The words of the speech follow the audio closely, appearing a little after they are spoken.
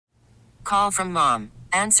call from mom.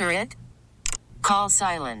 Answer it. Call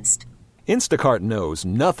silenced. Instacart knows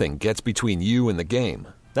nothing gets between you and the game.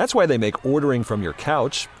 That's why they make ordering from your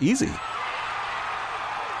couch easy.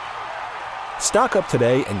 Stock up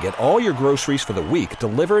today and get all your groceries for the week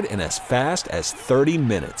delivered in as fast as 30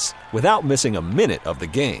 minutes without missing a minute of the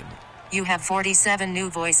game. You have 47 new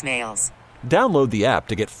voicemails. Download the app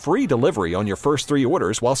to get free delivery on your first 3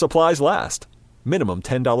 orders while supplies last. Minimum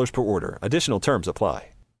 $10 per order. Additional terms apply.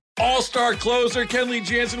 All-star closer Kenley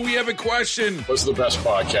Jansen, we have a question. What's the best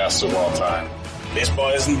podcast of all time? Baseball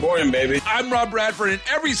isn't boring, baby. I'm Rob Bradford, and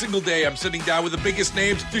every single day I'm sitting down with the biggest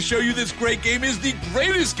names to show you this great game is the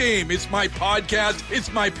greatest game. It's my podcast.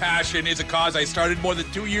 It's my passion. It's a cause I started more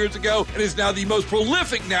than 2 years ago and is now the most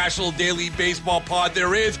prolific national daily baseball pod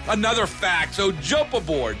there is. Another fact, so jump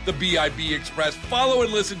aboard the BIB Express. Follow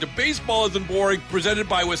and listen to Baseball Isn't Boring, presented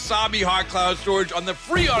by Wasabi Hot Cloud Storage on the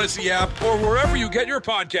free Odyssey app or wherever you get your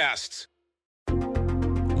podcasts.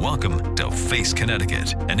 Welcome to Face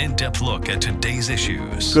Connecticut, an in-depth look at today's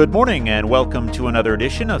issues. Good morning and welcome to another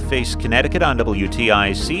edition of Face Connecticut on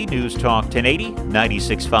WTIC News Talk 1080,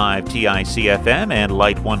 96.5 TIC FM, and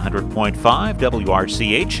Light 100.5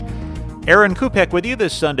 WRCH. Aaron Kupek with you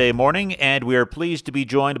this Sunday morning, and we are pleased to be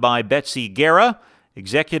joined by Betsy Guerra,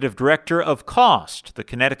 Executive Director of COST, the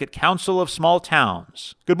Connecticut Council of Small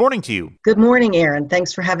Towns. Good morning to you. Good morning, Aaron.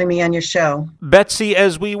 Thanks for having me on your show. Betsy,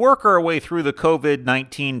 as we work our way through the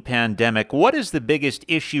COVID-19 pandemic, what is the biggest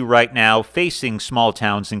issue right now facing small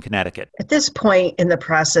towns in Connecticut? At this point in the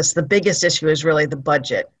process, the biggest issue is really the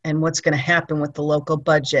budget and what's going to happen with the local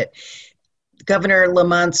budget. One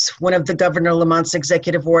of Governor Lamont's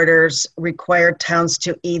executive orders required towns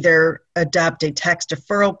to either adopt a tax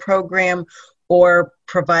deferral program or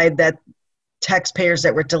provide that taxpayers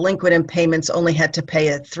that were delinquent in payments only had to pay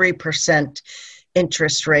a 3%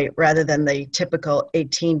 interest rate rather than the typical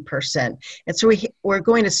 18%. And so we're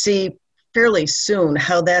going to see fairly soon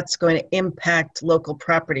how that's going to impact local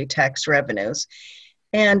property tax revenues.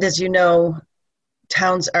 And as you know,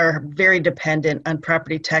 towns are very dependent on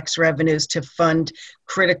property tax revenues to fund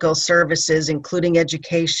critical services, including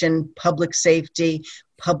education, public safety,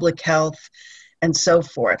 public health, and so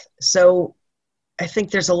forth. So I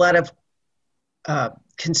think there's a lot of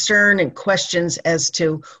concern and questions as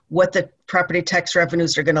to what the property tax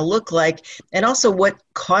revenues are going to look like, and also what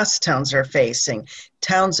costs towns are facing.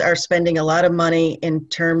 Towns are spending a lot of money in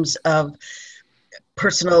terms of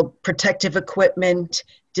personal protective equipment,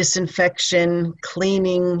 disinfection,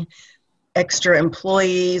 cleaning, extra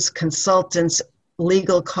employees, consultants,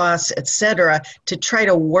 legal costs, etc., to try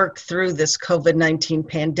to work through this COVID-19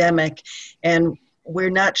 pandemic. And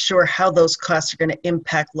we're not sure how those costs are going to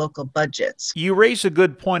impact local budgets. You raise a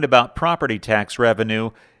good point about property tax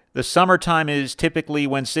revenue. The summertime is typically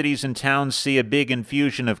when cities and towns see a big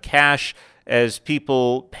infusion of cash as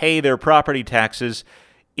people pay their property taxes.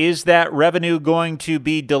 Is that revenue going to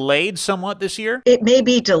be delayed somewhat this year? It may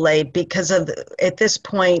be delayed because at this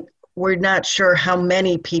point, we're not sure how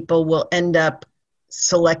many people will end up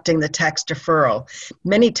selecting the tax deferral.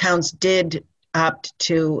 Many towns did opt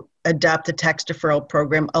to adopt the tax deferral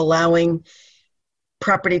program, allowing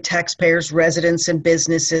property taxpayers, residents, and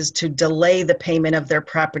businesses to delay the payment of their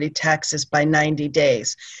property taxes by 90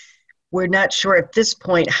 days. We're not sure at this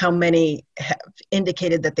point how many have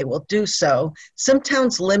indicated that they will do so. Some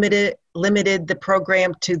towns limited the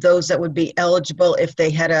program to those that would be eligible if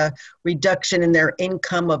they had a reduction in their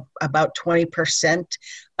income of about 20%.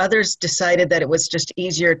 Others decided that it was just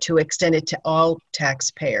easier to extend it to all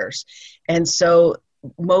taxpayers. And so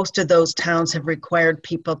most of those towns have required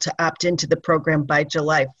people to opt into the program by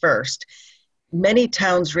July 1st. Many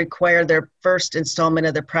towns require their first installment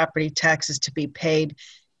of their property taxes to be paid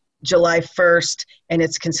July 1st, and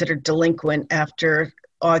it's considered delinquent after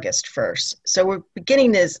August 1st. So we're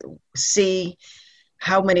beginning to see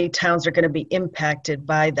how many towns are going to be impacted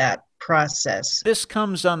by that process. This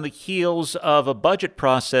comes on the heels of a budget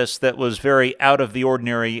process that was very out of the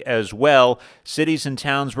ordinary as well. Cities and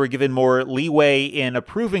towns were given more leeway in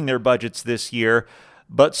approving their budgets this year,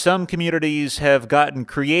 but some communities have gotten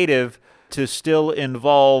creative to still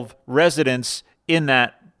involve residents in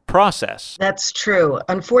that process. That's true.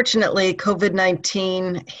 Unfortunately,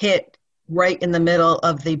 COVID-19 hit right in the middle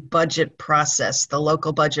of the budget process, the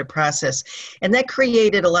local budget process, and that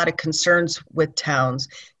created a lot of concerns with towns.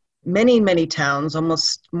 Many towns,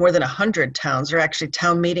 almost more than 100 towns, are actually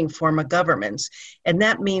town meeting form of governments. And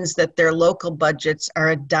that means that their local budgets are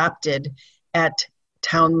adopted at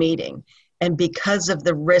town meeting. And because of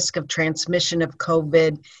the risk of transmission of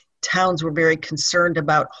COVID, towns were very concerned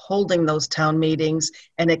about holding those town meetings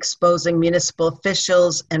and exposing municipal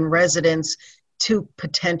officials and residents to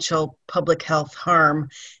potential public health harm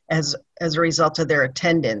as a result of their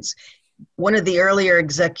attendance. One of the earlier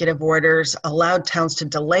executive orders allowed towns to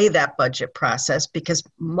delay that budget process because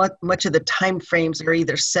much of the timeframes are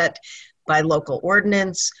either set by local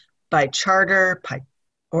ordinance, by charter,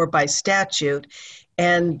 or by statute.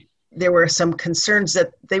 And there were some concerns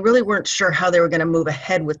that they really weren't sure how they were going to move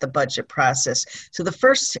ahead with the budget process. So the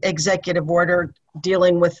first executive order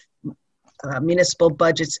dealing with municipal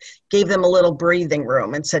budgets gave them a little breathing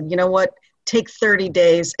room and said, you know what, take 30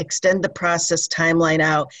 days, extend the process timeline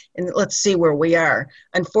out, and let's see where we are.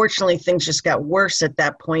 Unfortunately, things just got worse at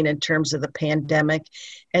that point in terms of the pandemic,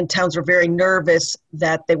 and towns were very nervous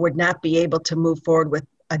that they would not be able to move forward with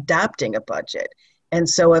adopting a budget. And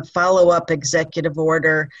so a follow-up executive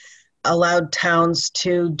order allowed towns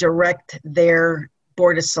to direct their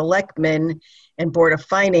Board of Selectmen and Board of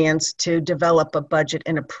Finance to develop a budget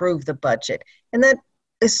and approve the budget. And that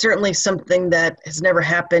is certainly something that has never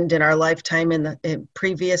happened in our lifetime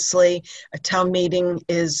previously. A town meeting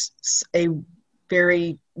is a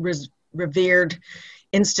very revered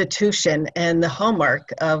institution and the hallmark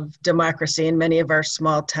of democracy in many of our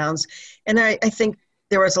small towns. And I think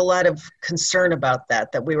there was a lot of concern about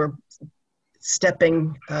that we were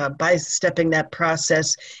stepping that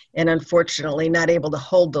process and unfortunately not able to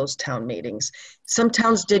hold those town meetings. Some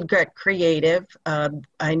towns did get creative.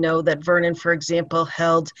 I know that Vernon, for example,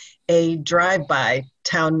 held a drive-by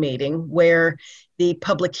town meeting where the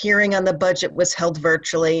public hearing on the budget was held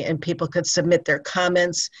virtually and people could submit their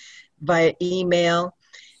comments via email.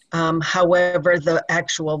 However, the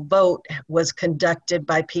actual vote was conducted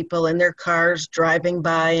by people in their cars driving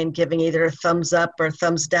by and giving either a thumbs up or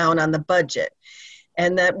thumbs down on the budget.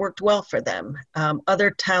 And that worked well for them.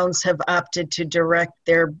 Other towns have opted to direct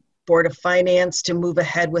their Board of Finance to move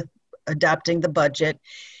ahead with adopting the budget.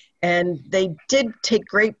 And they did take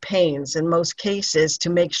great pains in most cases to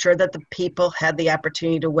make sure that the people had the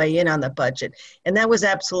opportunity to weigh in on the budget. And that was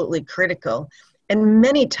absolutely critical. And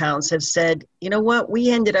many towns have said, you know what,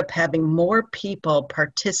 we ended up having more people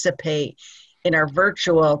participate in our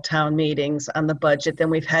virtual town meetings on the budget than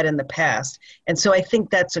we've had in the past. And so I think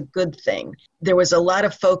that's a good thing. There was a lot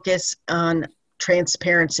of focus on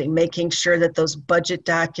transparency, making sure that those budget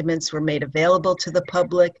documents were made available to the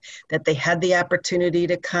public, that they had the opportunity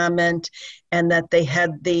to comment, and that they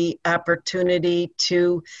had the opportunity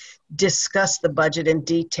to discuss the budget in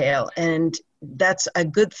detail. And that's a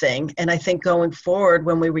good thing. And I think going forward,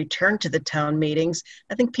 when we return to the town meetings,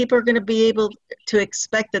 I think people are going to be able to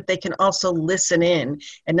expect that they can also listen in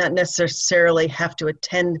and not necessarily have to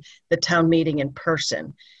attend the town meeting in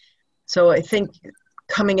person. So I think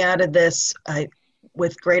coming out of this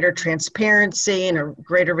with greater transparency and a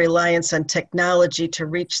greater reliance on technology to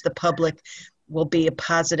reach the public will be a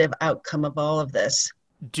positive outcome of all of this.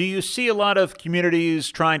 Do you see a lot of communities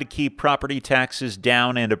trying to keep property taxes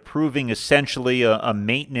down and approving essentially a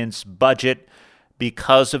maintenance budget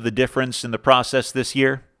because of the difference in the process this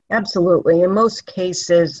year? Absolutely. In most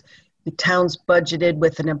cases, the towns budgeted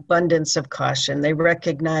with an abundance of caution. They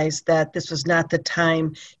recognized that this was not the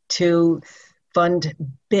time to fund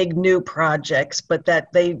big new projects, but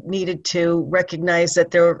that they needed to recognize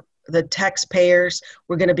that the taxpayers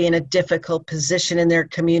were going to be in a difficult position in their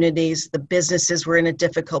communities. The businesses were in a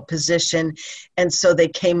difficult position. And so they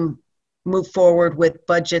moved forward with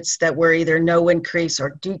budgets that were either no increase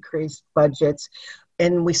or decreased budgets.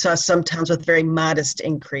 And we saw some towns with very modest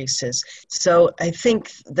increases. So I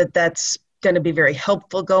think that that's going to be very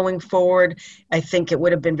helpful going forward. I think it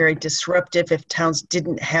would have been very disruptive if towns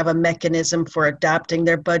didn't have a mechanism for adopting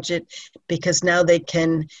their budget, because now they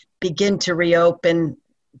can begin to reopen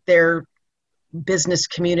their business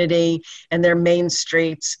community and their main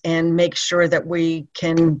streets and make sure that we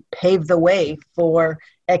can pave the way for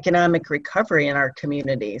economic recovery in our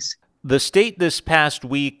communities. The state this past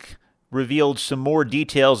week revealed some more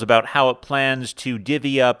details about how it plans to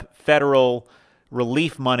divvy up federal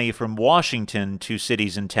relief money from Washington to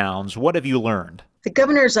cities and towns. What have you learned? The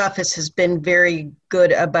governor's office has been very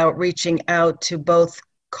good about reaching out to both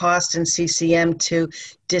COST and CCM to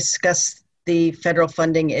discuss the federal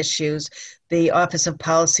funding issues. The Office of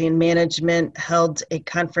Policy and Management held a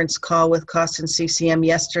conference call with COST and CCM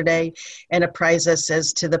yesterday and apprised us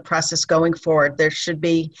as to the process going forward. There should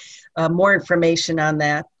be more information on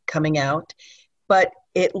that coming out, but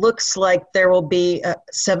it looks like there will be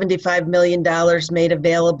 $75 million made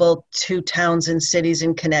available to towns and cities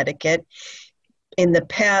in Connecticut. In the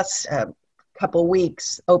past couple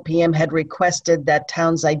weeks, OPM had requested that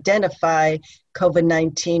towns identify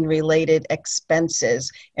COVID-19 related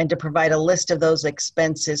expenses and to provide a list of those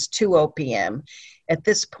expenses to OPM. At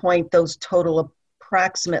this point, those total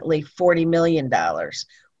approximately $40 million.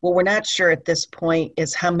 What we're not sure at this point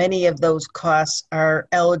is how many of those costs are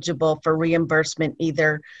eligible for reimbursement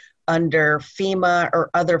either under FEMA or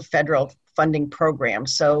other federal funding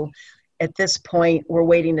programs. So at this point, we're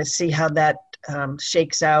waiting to see how that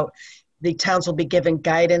shakes out. The towns will be given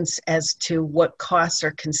guidance as to what costs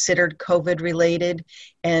are considered COVID related,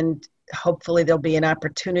 and hopefully there'll be an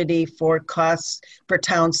opportunity for costs for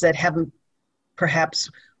towns that haven't perhaps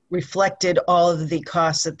reflected all of the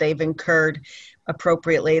costs that they've incurred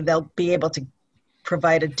appropriately. They'll be able to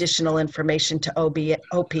provide additional information to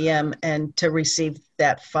OPM and to receive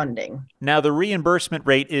that funding. Now, the reimbursement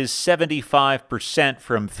rate is 75%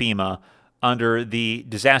 from FEMA under the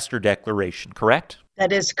disaster declaration, correct?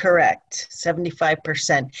 That is correct,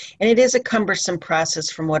 75%. And it is a cumbersome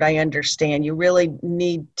process from what I understand. You really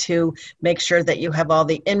need to make sure that you have all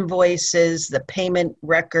the invoices, the payment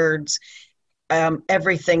records,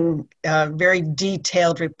 everything, very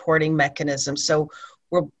detailed reporting mechanism. So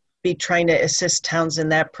we'll be trying to assist towns in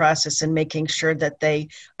that process and making sure that they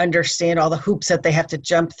understand all the hoops that they have to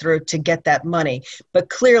jump through to get that money. But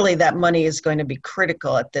clearly that money is going to be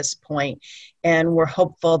critical at this point, and we're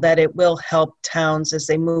hopeful that it will help towns as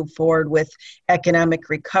they move forward with economic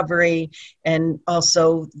recovery and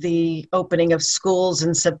also the opening of schools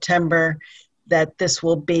in September, that this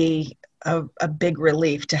will be a big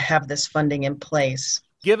relief to have this funding in place.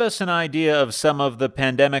 Give us an idea of some of the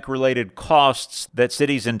pandemic-related costs that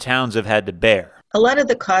cities and towns have had to bear. A lot of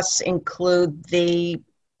the costs include the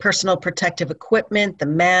personal protective equipment, the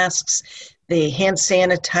masks, the hand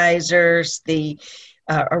sanitizers, the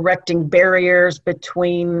erecting barriers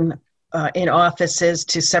between in offices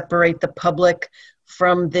to separate the public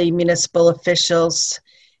from the municipal officials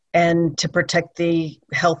and to protect the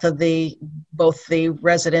health of both the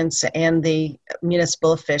residents and the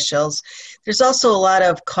municipal officials. There's also a lot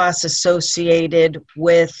of costs associated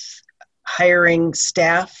with hiring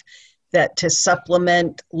staff that to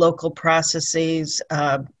supplement local processes.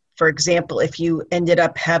 For example, if you ended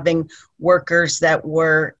up having workers that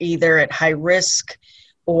were either at high risk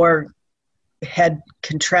or had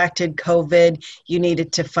contracted COVID, you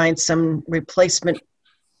needed to find some replacement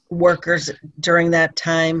workers during that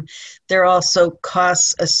time. There are also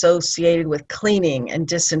costs associated with cleaning and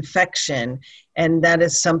disinfection, and that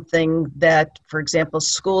is something that, for example,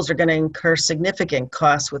 schools are going to incur significant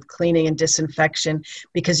costs with cleaning and disinfection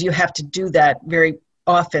because you have to do that very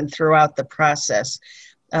often throughout the process.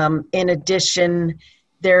 In addition,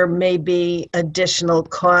 there may be additional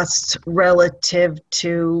costs relative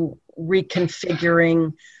to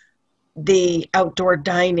reconfiguring the outdoor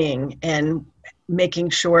dining and making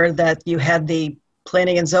sure that you had the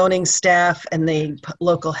planning and zoning staff and the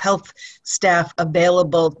local health staff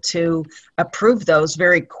available to approve those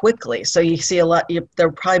very quickly. So you see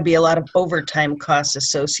there'll probably be a lot of overtime costs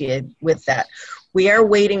associated with that. We are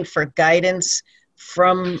waiting for guidance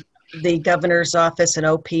from the governor's office and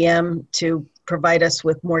OPM to provide us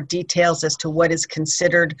with more details as to what is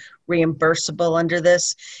considered reimbursable under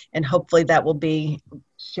this. And hopefully that will be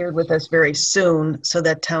shared with us very soon so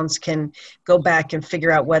that towns can go back and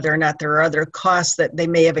figure out whether or not there are other costs that they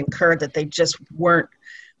may have incurred that they just weren't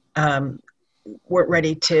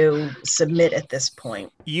ready to submit at this point.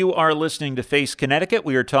 You are listening to Face Connecticut.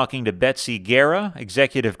 We are talking to Betsy Guerra,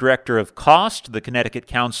 Executive Director of COST, the Connecticut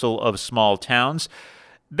Council of Small Towns.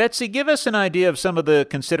 Betsy, give us an idea of some of the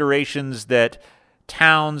considerations that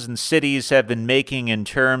towns and cities have been making in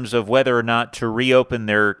terms of whether or not to reopen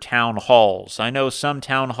their town halls. I know some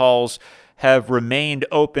town halls have remained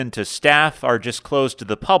open to staff, are just closed to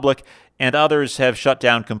the public, and others have shut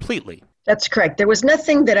down completely. That's correct. There was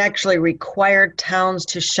nothing that actually required towns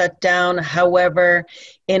to shut down. However,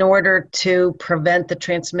 in order to prevent the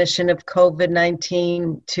transmission of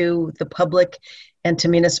COVID-19 to the public and to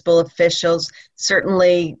municipal officials,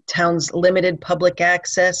 certainly towns limited public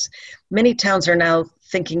access. Many towns are now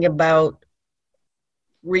thinking about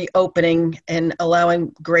reopening and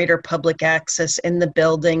allowing greater public access in the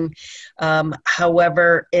building.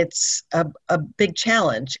 However, it's a big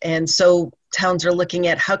challenge. And so towns are looking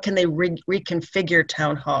at how can they reconfigure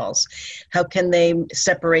town halls? How can they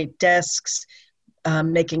separate desks?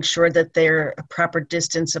 Making sure that they're a proper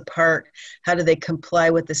distance apart. How do they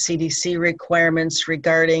comply with the CDC requirements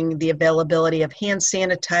regarding the availability of hand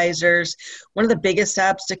sanitizers? One of the biggest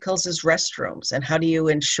obstacles is restrooms, and how do you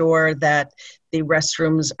ensure that the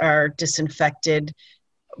restrooms are disinfected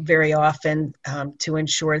very often to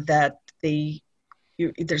ensure that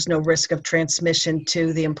there's no risk of transmission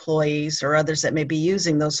to the employees or others that may be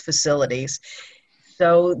using those facilities.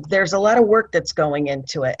 So there's a lot of work that's going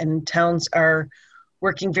into it, and towns are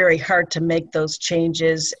working very hard to make those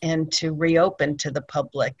changes and to reopen to the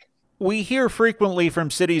public. We hear frequently from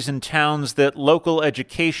cities and towns that local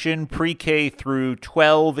education, pre-K through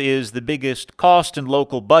 12, is the biggest cost in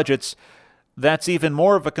local budgets. That's even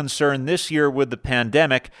more of a concern this year with the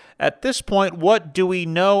pandemic. At this point, what do we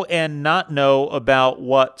know and not know about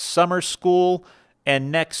what summer school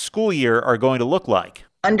and next school year are going to look like?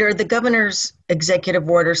 Under the governor's executive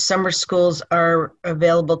order, summer schools are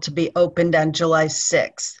available to be opened on July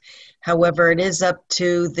 6th. However, it is up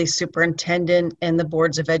to the superintendent and the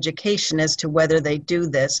boards of education as to whether they do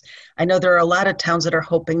this. I know there are a lot of towns that are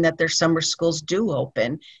hoping that their summer schools do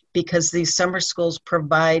open because these summer schools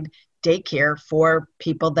provide daycare for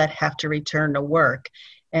people that have to return to work.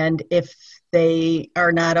 And if they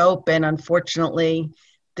are not open, unfortunately,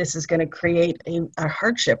 this is going to create a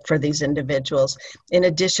hardship for these individuals. In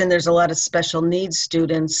addition, there's a lot of special needs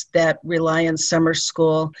students that rely on summer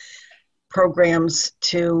school programs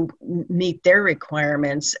to meet their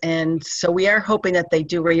requirements. And so we are hoping that they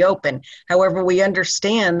do reopen. However, we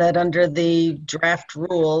understand that under the draft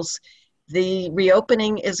rules, the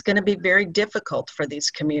reopening is going to be very difficult for these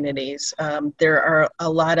communities. There are a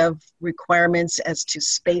lot of requirements as to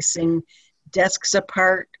spacing desks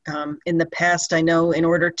apart. In the past, I know in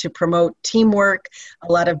order to promote teamwork,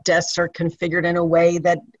 a lot of desks are configured in a way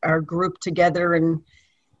that are grouped together and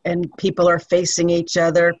people are facing each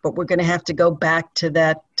other, but we're going to have to go back to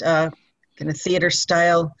that kind of theater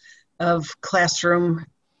style of classroom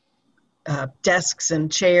desks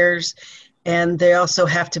and chairs. And they also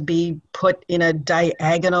have to be put in a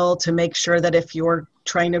diagonal to make sure that if you're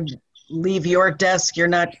trying to leave your desk, you're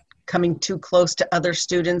not coming too close to other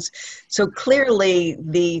students. So clearly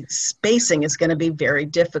the spacing is going to be very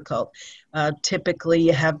difficult. Typically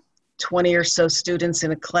you have 20 or so students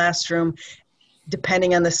in a classroom.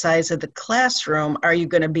 Depending on the size of the classroom, are you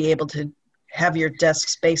going to be able to have your desk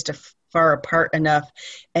spaced far apart enough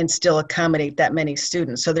and still accommodate that many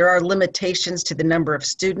students? So there are limitations to the number of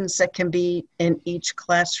students that can be in each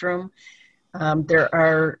classroom. There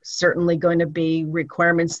are certainly going to be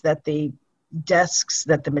requirements that the desks,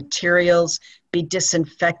 that the materials be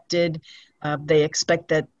disinfected. They expect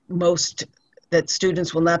that that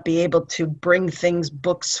students will not be able to bring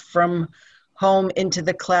books from home into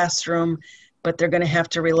the classroom, but they're going to have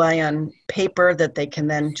to rely on paper that they can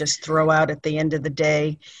then just throw out at the end of the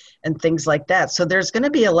day and things like that. So there's going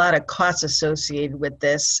to be a lot of costs associated with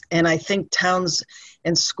this. And I think towns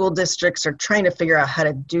and school districts are trying to figure out how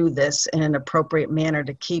to do this in an appropriate manner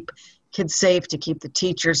to keep kids safe, to keep the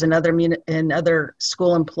teachers and other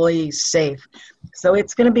school employees safe. So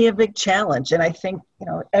it's going to be a big challenge. And I think,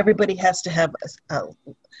 everybody has to have a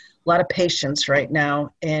lot of patience right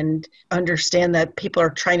now and understand that people are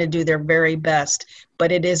trying to do their very best,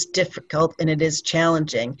 but it is difficult and it is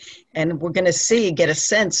challenging. And we're going to get a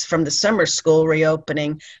sense from the summer school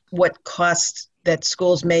reopening what costs that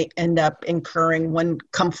schools may end up incurring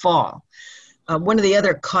come fall. One of the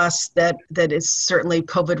other costs that is certainly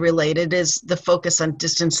COVID related is the focus on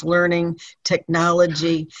distance learning,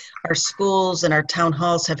 technology. Our schools and our town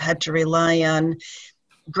halls have had to rely on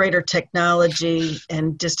greater technology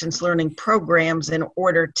and distance learning programs in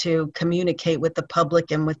order to communicate with the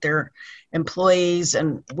public and with their employees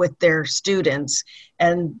and with their students.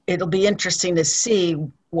 And it'll be interesting to see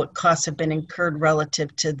what costs have been incurred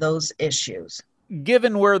relative to those issues.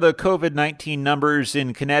 Given where the COVID-19 numbers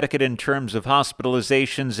in Connecticut in terms of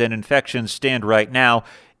hospitalizations and infections stand right now,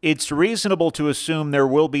 it's reasonable to assume there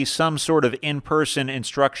will be some sort of in-person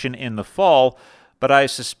instruction in the fall, but I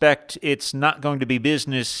suspect it's not going to be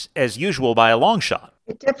business as usual by a long shot.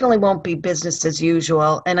 It definitely won't be business as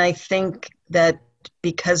usual. And I think that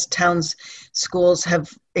because towns' schools have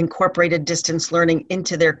incorporated distance learning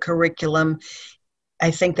into their curriculum, I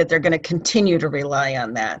think that they're going to continue to rely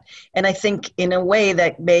on that. And I think in a way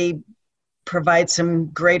that may provide some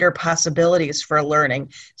greater possibilities for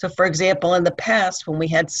learning. So for example, in the past, when we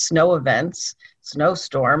had snow events,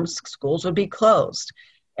 snowstorms, schools would be closed.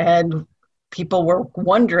 And people were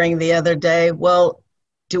wondering the other day, well,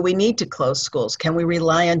 do we need to close schools? Can we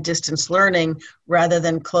rely on distance learning rather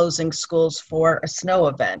than closing schools for a snow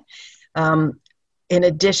event? In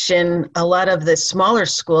addition, a lot of the smaller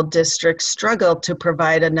school districts struggle to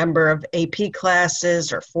provide a number of AP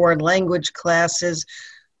classes or foreign language classes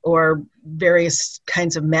or various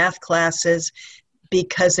kinds of math classes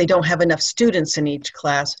because they don't have enough students in each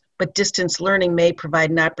class. But distance learning may provide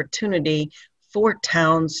an opportunity for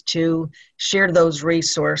towns to share those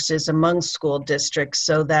resources among school districts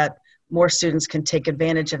so that more students can take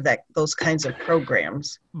advantage of those kinds of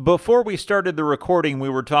programs. Before we started the recording, we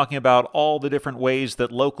were talking about all the different ways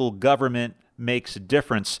that local government makes a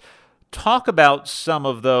difference. talk about some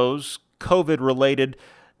of those COVID-related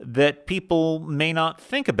that people may not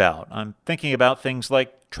think about. I'm thinking about things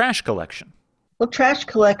like trash collection. Well, trash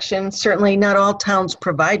collection, certainly not all towns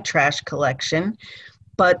provide trash collection,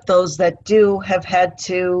 but those that do have had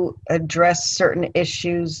to address certain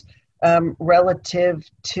issues relative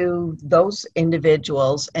to those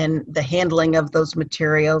individuals and the handling of those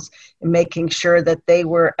materials and making sure that they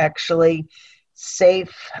were actually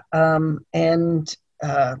safe and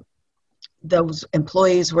those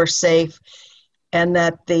employees were safe and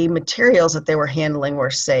that the materials that they were handling were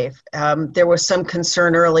safe. There was some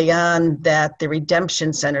concern early on that the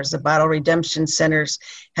redemption centers, the bottle redemption centers,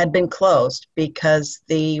 had been closed because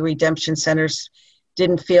the redemption centers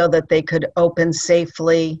didn't feel that they could open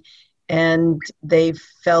safely, and they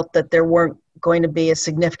felt that there weren't going to be a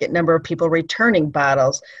significant number of people returning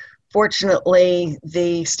bottles. Fortunately,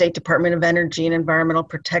 the State Department of Energy and Environmental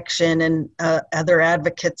Protection and other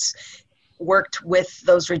advocates worked with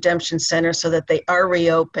those redemption centers so that they are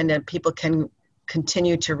reopened and people can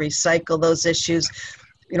continue to recycle those issues.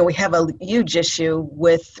 You know, we have a huge issue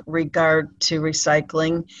with regard to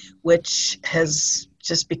recycling, which has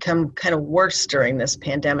just become kind of worse during this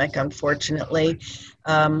pandemic, unfortunately.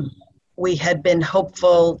 We had been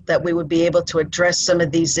hopeful that we would be able to address some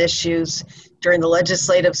of these issues during the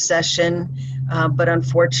legislative session, but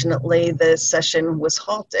unfortunately the session was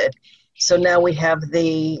halted. So now we have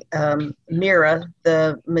the MIRA,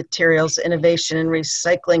 the Materials Innovation and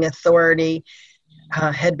Recycling Authority,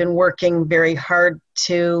 had been working very hard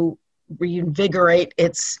to reinvigorate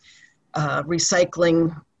its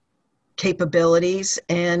recycling capabilities.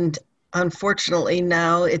 And unfortunately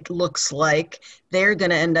now it looks like they're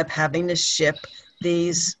going to end up having to ship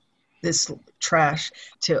this trash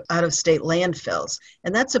to out-of-state landfills.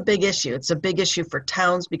 And that's a big issue. It's a big issue for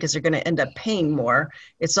towns because they're going to end up paying more.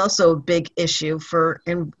 It's also a big issue for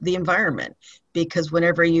the environment because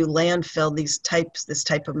whenever you landfill this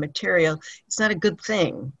type of material, it's not a good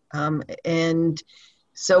thing. And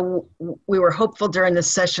so we were hopeful during the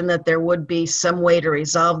session that there would be some way to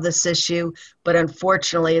resolve this issue, but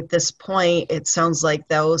unfortunately at this point, it sounds like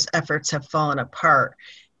those efforts have fallen apart.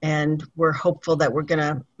 And we're hopeful that we're going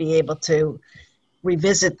to be able to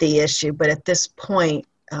revisit the issue. But at this point,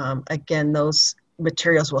 again, those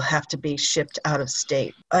materials will have to be shipped out of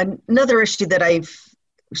state. Another issue that I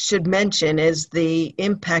should mention is the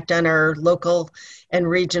impact on our local and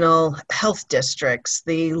regional health districts.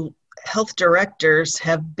 The health directors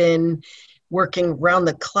have been working round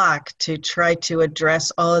the clock to try to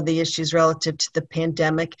address all of the issues relative to the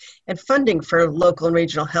pandemic, and funding for local and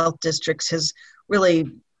regional health districts has really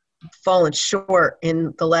fallen short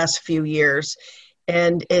in the last few years,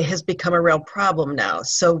 and it has become a real problem now.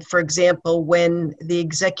 So, for example, when the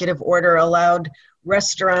executive order allowed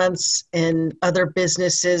restaurants and other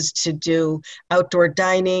businesses to do outdoor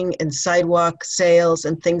dining and sidewalk sales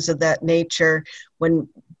and things of that nature, when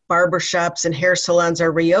barbershops and hair salons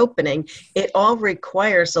are reopening, it all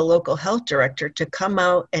requires the local health director to come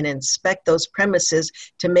out and inspect those premises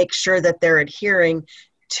to make sure that they're adhering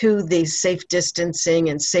to the safe distancing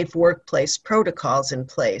and safe workplace protocols in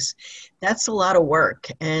place. That's a lot of work,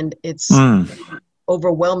 and it's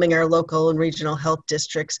overwhelming our local and regional health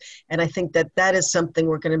districts. And I think that that is something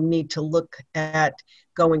we're going to need to look at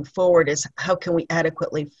going forward, is how can we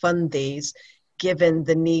adequately fund these given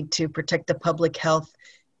the need to protect the public health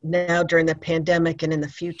now during the pandemic and in the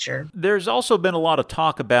future. There's also been a lot of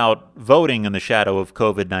talk about voting in the shadow of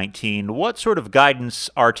COVID-19. What sort of guidance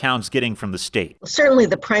are towns getting from the state? Certainly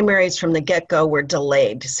the primaries from the get-go were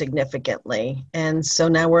delayed significantly. And so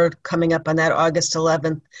now we're coming up on that August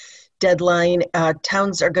 11th deadline.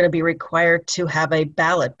 Towns are going to be required to have a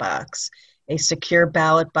ballot box, a secure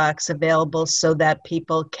ballot box available so that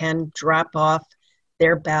people can drop off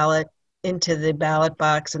their ballot into the ballot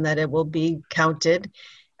box and that it will be counted.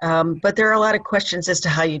 But there are a lot of questions as to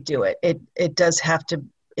how you do it. It does have to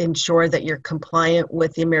ensure that you're compliant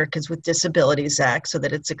with the Americans with Disabilities Act so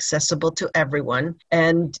that it's accessible to everyone.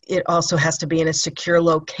 And it also has to be in a secure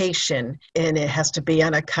location, and it has to be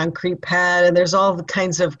on a concrete pad. And there's all the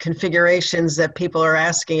kinds of configurations that people are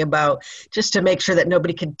asking about just to make sure that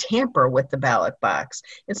nobody can tamper with the ballot box.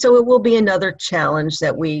 And so it will be another challenge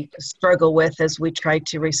that we struggle with as we try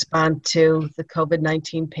to respond to the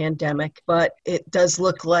COVID-19 pandemic. But it does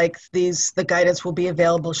look like the guidance will be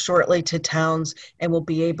available shortly to towns, and will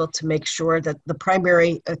be able to make sure that the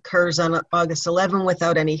primary occurs on August 11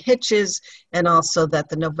 without any hitches, and also that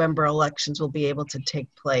the November elections will be able to take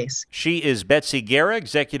place. She is Betsy Guerra,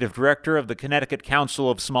 Executive Director of the Connecticut Council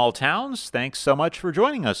of Small Towns. Thanks so much for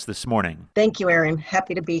joining us this morning. Thank you, Aaron.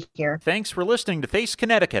 Happy to be here. Thanks for listening to Face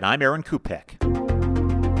Connecticut. I'm Aaron Kupek.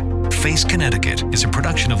 Face Connecticut is a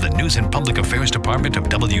production of the News and Public Affairs Department of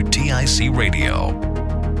WTIC Radio.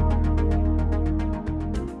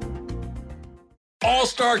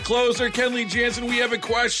 All-star closer Kenley Jansen, we have a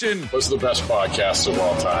question. What's the best podcast of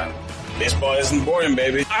all time? Baseball isn't boring,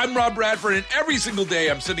 baby. I'm Rob Bradford, and every single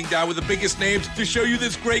day I'm sitting down with the biggest names to show you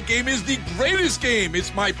this great game is the greatest game.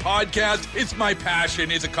 It's my podcast. It's my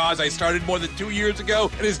passion. It's a cause I started more than 2 years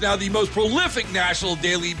ago and is now the most prolific national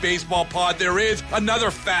daily baseball pod there is.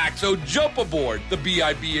 Another fact. So jump aboard the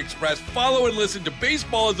BIB Express. Follow and listen to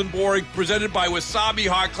Baseball Isn't Boring, presented by Wasabi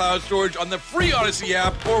Hot Cloud Storage on the free Odyssey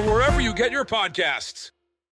app or wherever you get your podcasts.